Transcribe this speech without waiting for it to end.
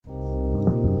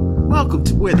Welcome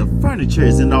to where the furniture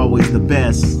isn't always the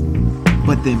best,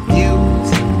 but the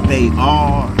views, they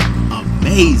are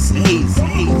amazing. It's a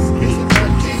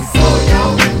 13 for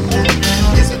y'all.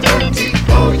 It's a 13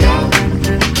 for y'all.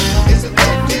 It's a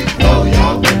 13 for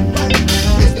y'all.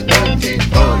 It's a 13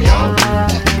 for y'all.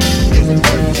 It's a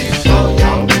 13 for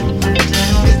y'all.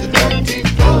 It's a 13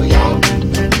 for y'all.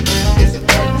 It's a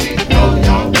 13 for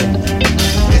y'all.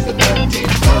 It's a 13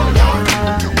 for y'all.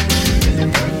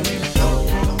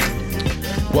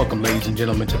 Welcome, ladies and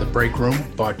gentlemen, to the break room,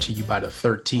 brought to you by the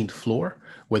 13th floor,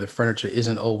 where the furniture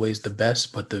isn't always the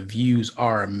best, but the views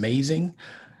are amazing.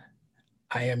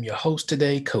 I am your host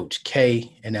today, Coach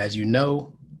K, and as you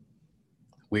know,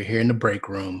 we're here in the break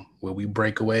room where we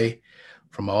break away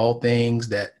from all things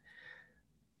that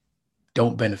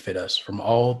don't benefit us, from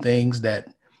all things that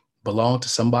belong to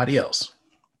somebody else.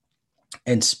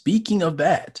 And speaking of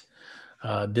that,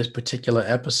 this particular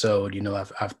episode,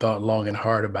 I've thought long and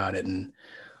hard about it, and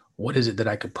what is it that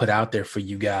I could put out there for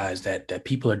you guys that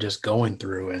people are just going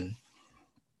through? And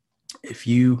if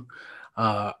you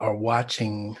are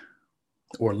watching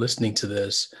or listening to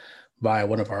this via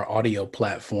one of our audio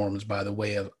platforms by the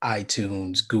way of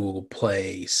iTunes, Google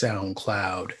Play,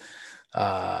 SoundCloud,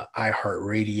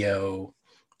 iHeartRadio,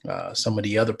 some of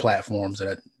the other platforms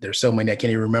there's so many I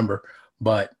can't even remember.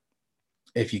 But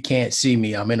if you can't see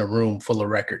me, I'm in a room full of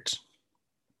records.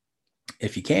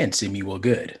 If you can see me, well,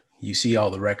 good. You see all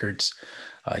the records.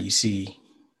 You see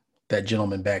that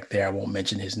gentleman back there. I won't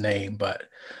mention his name, but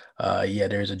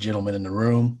there's a gentleman in the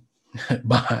room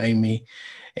behind me,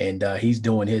 and he's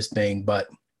doing his thing. But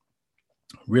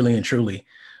really and truly,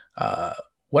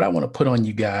 what I want to put on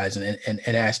you guys and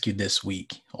ask you this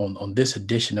week on this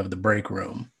edition of the Break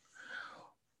Room,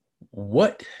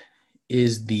 what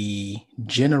is the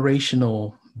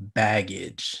generational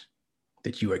baggage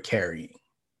that you are carrying?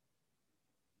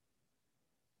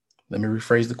 Let me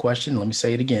rephrase the question. Let me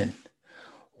say it again.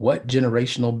 What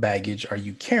generational baggage are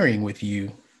you carrying with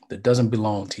you that doesn't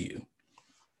belong to you?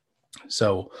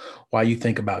 So while you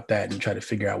think about that and try to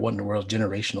figure out what in the world is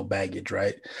generational baggage,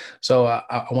 right? So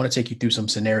I want to take you through some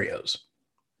scenarios.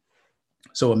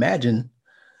 So imagine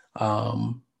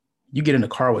you get in a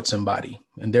car with somebody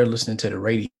and they're listening to the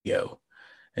radio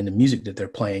and the music that they're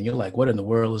playing. You're like, what in the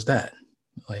world is that?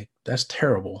 Like, that's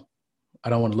terrible. I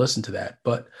don't want to listen to that.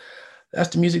 But that's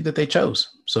the music that they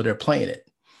chose. So they're playing it.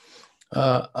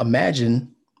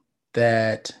 Imagine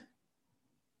that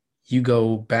you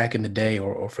go back in the day,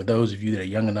 or for those of you that are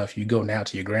young enough, you go now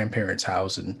to your grandparents'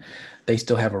 house and they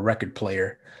still have a record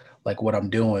player like what I'm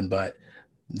doing, but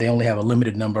they only have a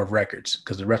limited number of records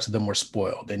because the rest of them were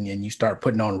spoiled. And you start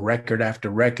putting on record after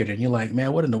record and you're like,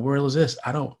 man, what in the world is this?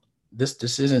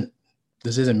 This isn't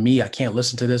me. I can't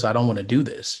listen to this. I don't want to do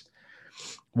this.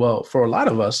 Well, for a lot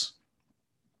of us,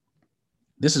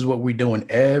 this is what we're doing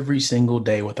every single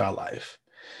day with our life.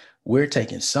 We're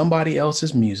taking somebody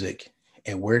else's music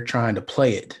and we're trying to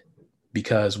play it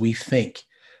because we think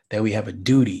that we have a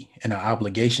duty and an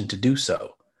obligation to do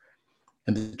so.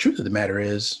 And the truth of the matter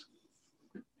is,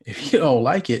 if you don't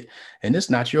like it and it's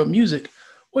not your music,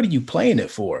 what are you playing it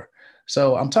for?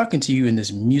 So I'm talking to you in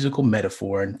this musical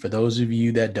metaphor. And for those of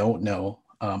you that don't know,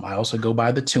 I also go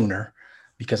by the tuner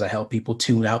because I help people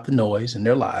tune out the noise in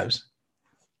their lives.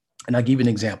 And I'll give you an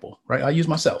example, right? I'll use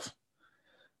myself.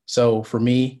 So for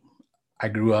me, I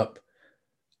grew up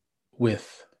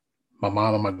with my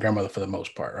mom and my grandmother for the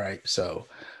most part, right? So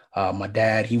my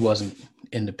dad, he wasn't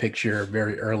in the picture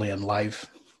very early in life.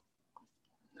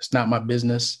 It's not my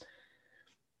business,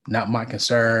 not my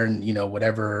concern.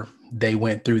 Whatever they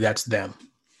went through, that's them,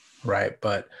 right?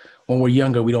 But when we're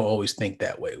younger, we don't always think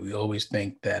that way. We always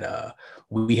think that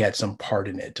we had some part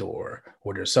in it or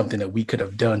there's something that we could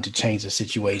have done to change the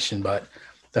situation, but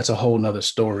that's a whole nother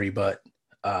story, but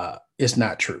it's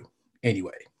not true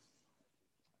anyway.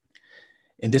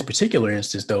 In this particular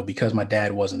instance, though, because my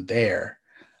dad wasn't there,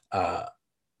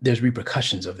 there's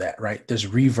repercussions of that, right? There's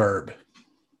reverb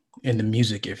in the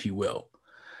music, if you will.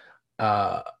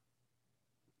 Not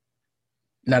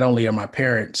only are my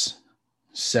parents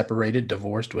separated,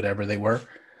 divorced, whatever they were,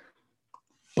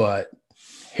 but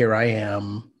here I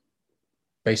am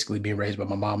basically being raised by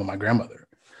my mom and my grandmother.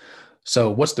 So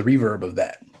what's the reverb of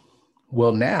that?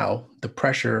 Well, now the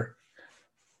pressure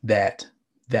that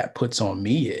puts on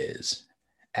me is,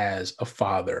 as a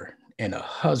father and a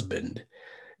husband,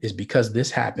 is because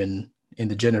this happened in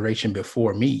the generation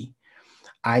before me,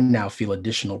 I now feel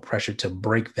additional pressure to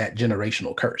break that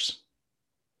generational curse.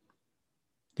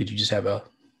 Did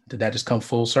that just come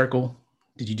full circle?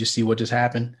 Did you just see what just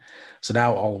happened? So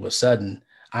now all of a sudden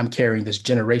I'm carrying this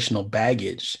generational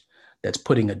baggage that's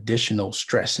putting additional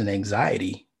stress and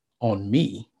anxiety on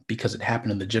me because it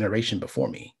happened in the generation before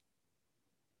me.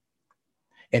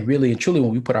 And really and truly,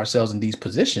 when we put ourselves in these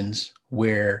positions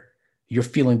where you're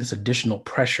feeling this additional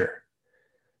pressure,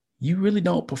 you really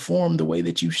don't perform the way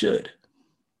that you should.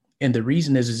 And the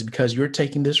reason is because you're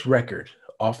taking this record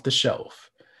off the shelf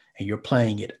and you're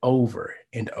playing it over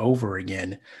and over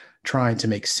again, trying to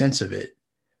make sense of it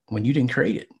when you didn't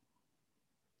create it.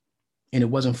 And it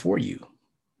wasn't for you.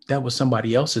 That was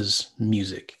somebody else's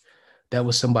music. That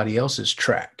was somebody else's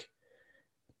track.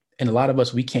 And a lot of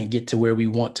us, we can't get to where we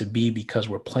want to be because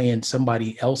we're playing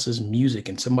somebody else's music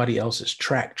and somebody else's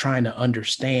track, trying to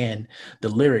understand the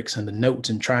lyrics and the notes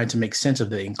and trying to make sense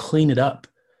of it and clean it up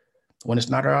when it's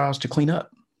not ours to clean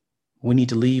up. We need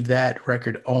to leave that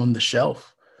record on the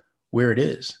shelf where it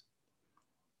is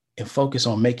and focus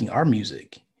on making our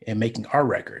music and making our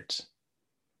records.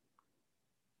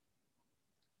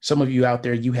 Some of you out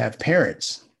there, you have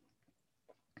parents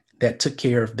that took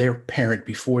care of their parent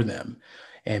before them.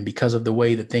 And because of the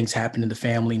way that things happen in the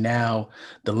family now,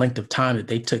 the length of time that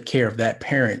they took care of that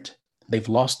parent, they've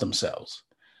lost themselves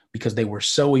because they were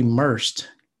so immersed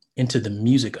into the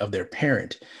music of their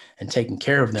parent and taking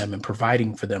care of them and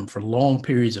providing for them for long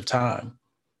periods of time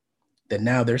that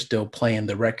now they're still playing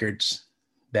the records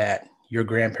that your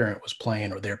grandparent was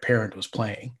playing or their parent was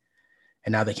playing.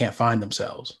 And now they can't find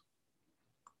themselves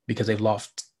because they've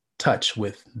lost touch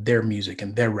with their music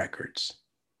and their records.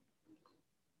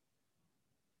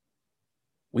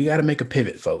 We got to make a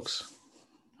pivot, folks.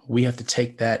 We have to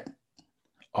take that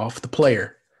off the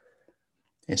player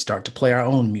and start to play our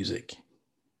own music,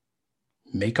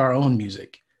 make our own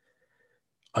music,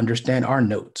 understand our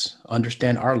notes,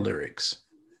 understand our lyrics.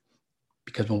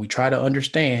 Because when we try to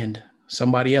understand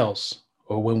somebody else,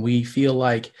 or when we feel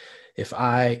like if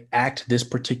I act this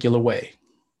particular way,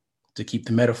 to keep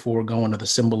the metaphor going or the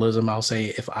symbolism, I'll say,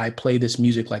 if I play this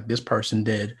music like this person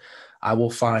did, I will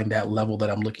find that level that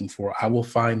I'm looking for. I will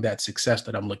find that success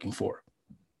that I'm looking for.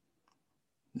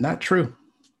 Not true.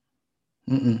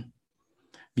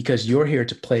 Because you're here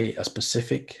to play a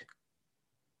specific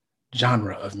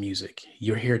genre of music.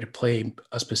 You're here to play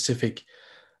a specific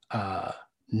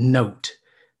note.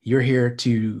 You're here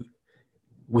to,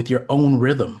 with your own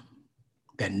rhythm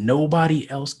that nobody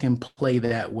else can play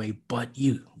that way but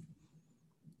you.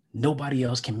 Nobody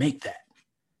else can make that.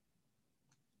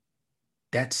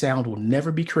 That sound will never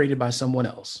be created by someone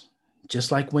else.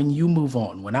 Just like when you move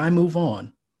on, when I move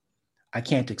on, I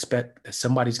can't expect that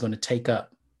somebody's going to take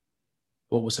up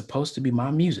what was supposed to be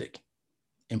my music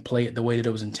and play it the way that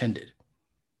it was intended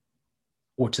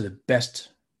or to the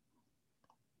best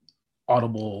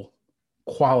audible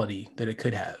quality that it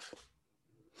could have.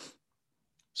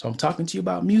 So I'm talking to you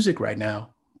about music right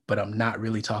now, but I'm not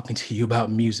really talking to you about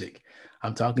music.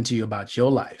 I'm talking to you about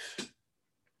your life.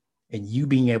 And you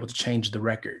being able to change the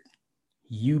record,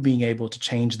 you being able to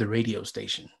change the radio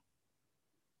station.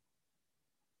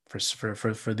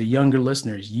 For the younger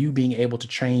listeners, you being able to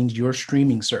change your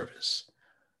streaming service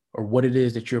or what it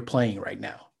is that you're playing right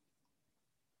now.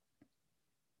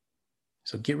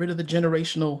 So get rid of the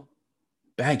generational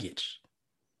baggage,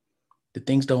 the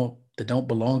things that don't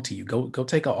belong to you. Go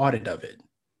take an audit of it.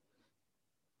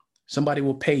 Somebody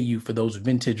will pay you for those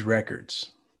vintage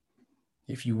records.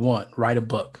 If you want, write a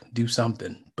book, do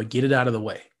something, but get it out of the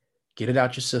way. Get it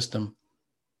out your system.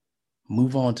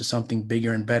 Move on to something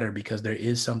bigger and better because there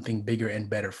is something bigger and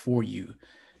better for you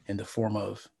in the form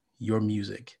of your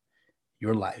music,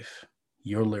 your life,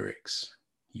 your lyrics,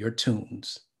 your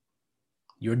tunes,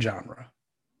 your genre.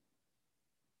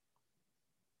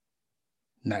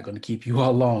 Not going to keep you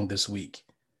all long this week.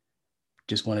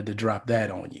 Just wanted to drop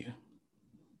that on you.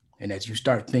 And as you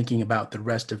start thinking about the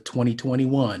rest of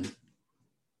 2021,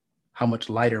 how much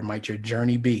lighter might your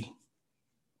journey be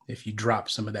if you drop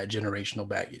some of that generational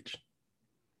baggage?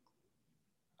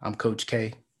 I'm Coach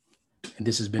K, and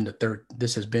this has been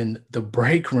the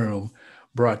Break Room,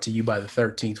 brought to you by the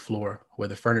 13th Floor, where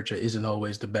the furniture isn't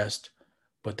always the best,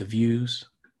 but the views,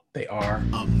 they are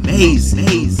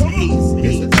amazing.